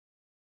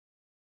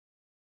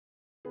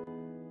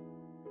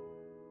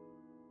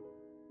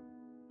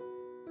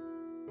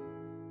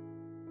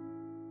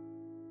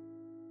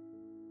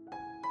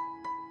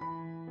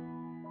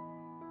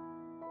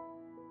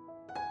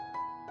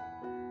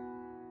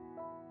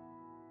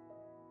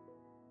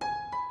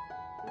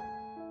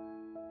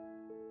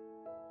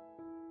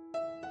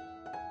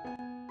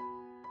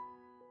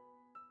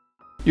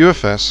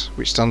UFS,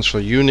 which stands for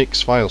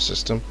Unix File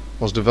System,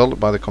 was developed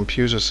by the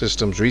Computer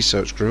Systems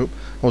Research Group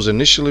and was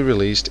initially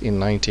released in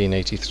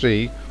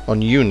 1983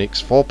 on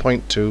Unix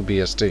 4.2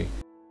 BSD.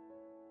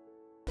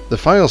 The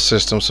file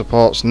system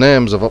supports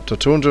names of up to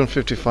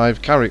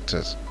 255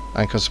 characters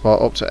and can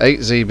support up to 8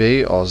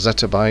 ZB or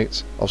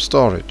zettabytes of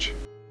storage.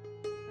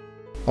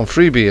 On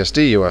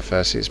FreeBSD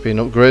UFS, it's been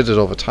upgraded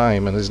over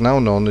time and is now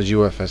known as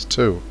UFS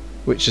 2,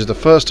 which is the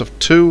first of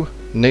two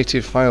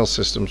native file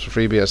systems for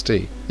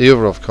FreeBSD, the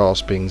other of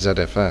course being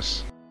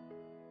ZFS.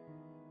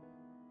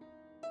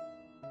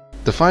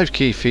 The 5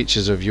 key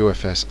features of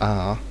UFS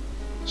are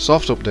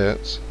soft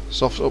updates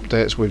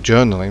with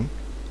journaling,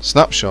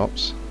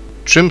 snapshots,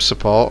 trim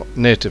support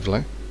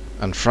natively,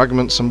 and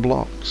fragments and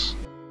blocks.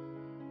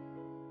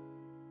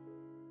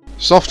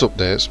 Soft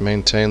updates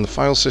maintain the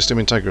file system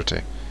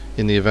integrity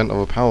in the event of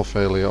a power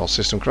failure or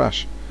system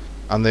crash,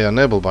 and they are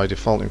enabled by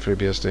default in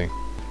FreeBSD,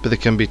 but they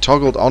can be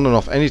toggled on and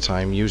off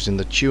anytime using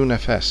the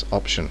TuneFS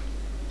option.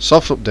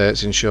 Soft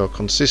updates ensure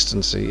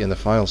consistency in the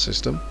file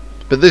system,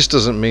 but this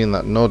doesn't mean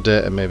that no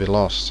data may be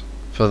lost.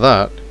 For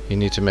that, you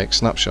need to make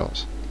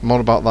snapshots. More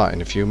about that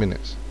in a few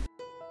minutes.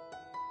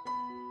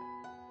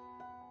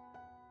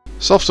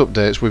 Soft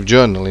updates with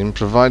journaling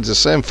provides the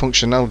same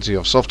functionality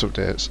of soft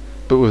updates,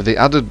 but with the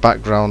added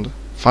background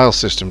file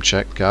system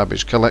check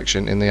garbage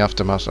collection in the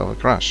aftermath of a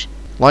crash.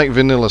 Like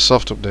vanilla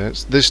soft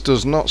updates, this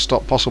does not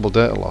stop possible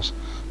data loss,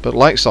 but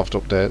like soft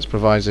updates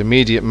provides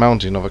immediate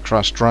mounting of a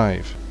crashed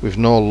drive with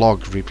no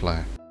log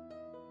replay.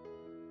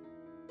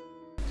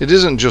 It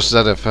isn't just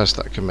ZFS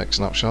that can make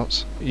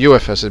snapshots.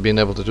 UFS has been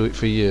able to do it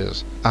for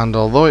years, and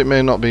although it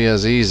may not be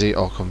as easy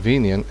or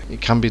convenient,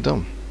 it can be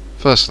done.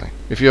 Firstly,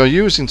 if you are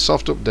using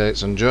soft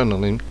updates and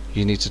journaling,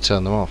 you need to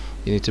turn them off.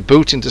 You need to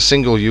boot into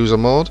single user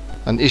mode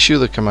and issue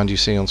the command you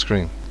see on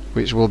screen,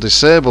 which will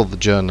disable the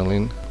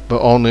journaling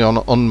but only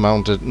on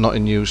unmounted, not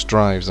in use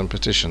drives and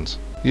partitions.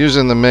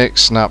 Using the make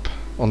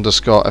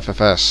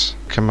snap_ffs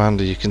command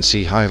you can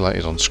see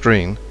highlighted on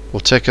screen will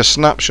take a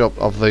snapshot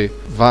of the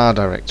var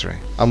directory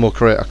and will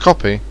create a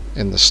copy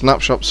in the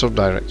snapshot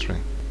subdirectory.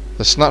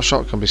 The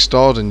snapshot can be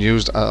stored and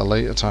used at a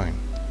later time.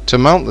 To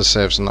mount the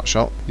saved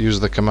snapshot, use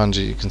the command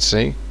you can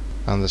see,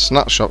 and the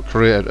snapshot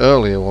created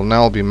earlier will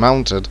now be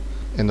mounted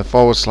in the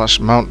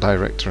 /mount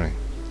directory.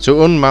 To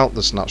unmount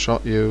the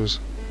snapshot, use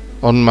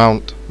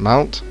unmount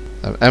mount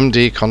and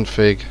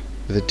mdconfig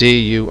with the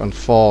DU and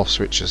 4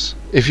 switches.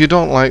 If you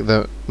don't like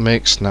the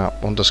make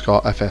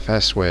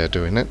snap_ffs way of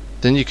doing it,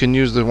 then you can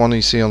use the one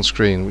you see on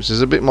screen, which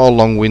is a bit more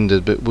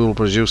long-winded but will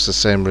produce the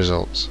same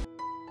results.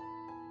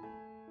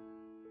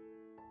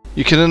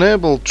 You can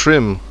enable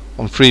trim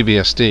on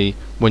FreeBSD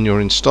when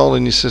you're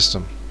installing your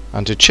system,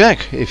 and to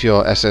check if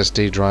your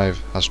SSD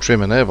drive has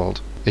trim enabled,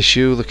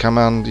 issue the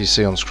command you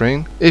see on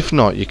screen. If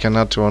not, you can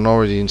add to an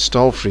already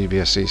installed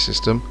FreeBSD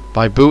system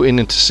by booting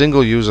into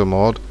single user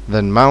mode,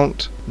 then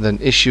mount, then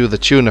issue the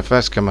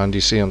TuneFS command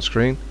you see on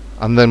screen,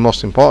 and then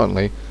most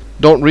importantly,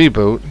 don't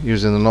reboot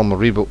using the normal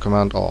reboot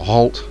command or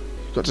halt.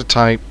 You've got to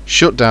type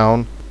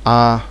shutdown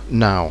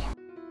now.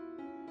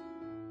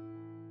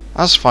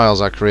 As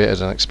files are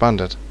created and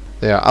expanded,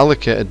 they are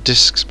allocated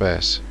disk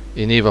space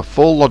in either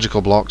full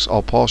logical blocks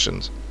or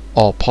portions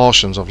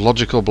of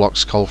logical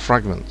blocks called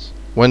fragments.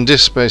 When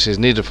disk space is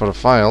needed for a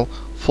file,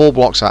 full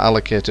blocks are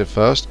allocated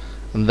first,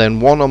 and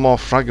then one or more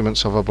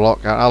fragments of a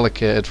block are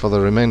allocated for the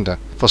remainder.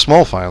 For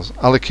small files,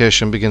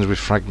 allocation begins with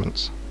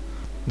fragments.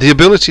 The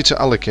ability to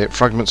allocate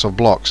fragments of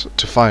blocks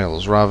to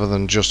files rather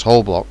than just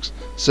whole blocks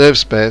saves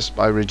space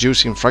by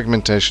reducing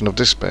fragmentation of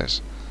disk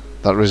space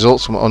that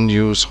results from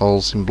unused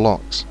holes in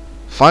blocks.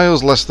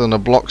 Files less than a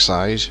block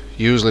size,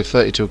 usually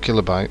 32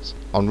 kilobytes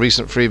on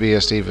recent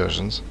FreeBSD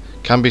versions,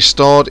 can be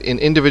stored in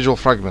individual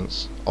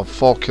fragments of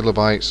 4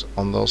 kilobytes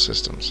on those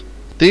systems.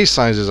 These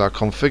sizes are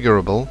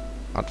configurable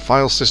at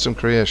file system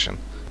creation,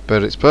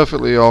 but it's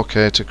perfectly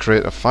okay to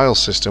create a file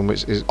system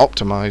which is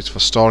optimized for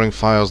storing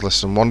files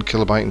less than 1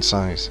 kilobyte in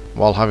size,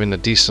 while having a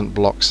decent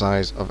block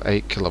size of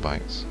 8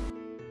 kilobytes.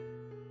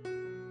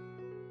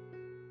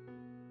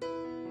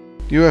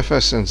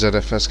 UFS and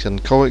ZFS can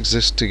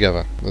coexist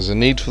together. There's a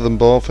need for them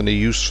both and a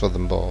use for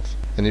them both,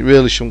 and it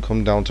really shouldn't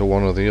come down to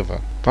one or the other.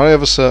 But I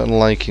have a certain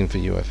liking for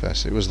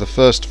UFS. It was the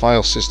first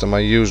file system I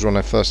used when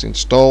I first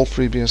installed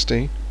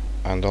FreeBSD,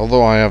 and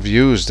although I have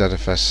used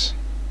ZFS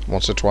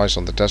once or twice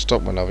on the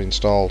desktop when I've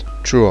installed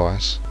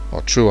TrueOS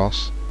or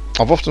TrueOS,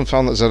 I've often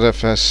found that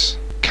ZFS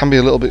can be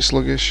a little bit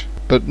sluggish,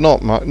 but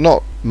not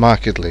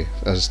markedly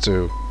as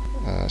to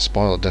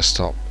spoil a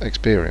desktop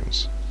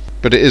experience.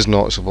 But it is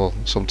noticeable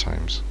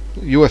sometimes.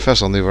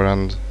 UFS on the other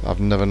hand, I've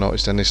never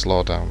noticed any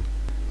slowdown.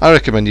 I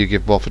recommend you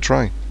give both a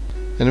try.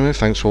 Anyway,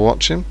 thanks for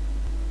watching.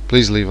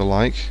 Please leave a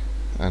like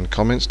and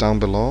comments down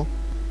below,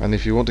 and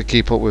if you want to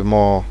keep up with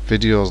more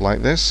videos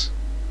like this,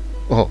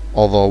 well,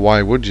 although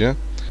why would you,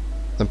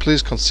 then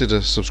please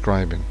consider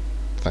subscribing.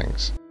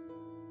 Thanks.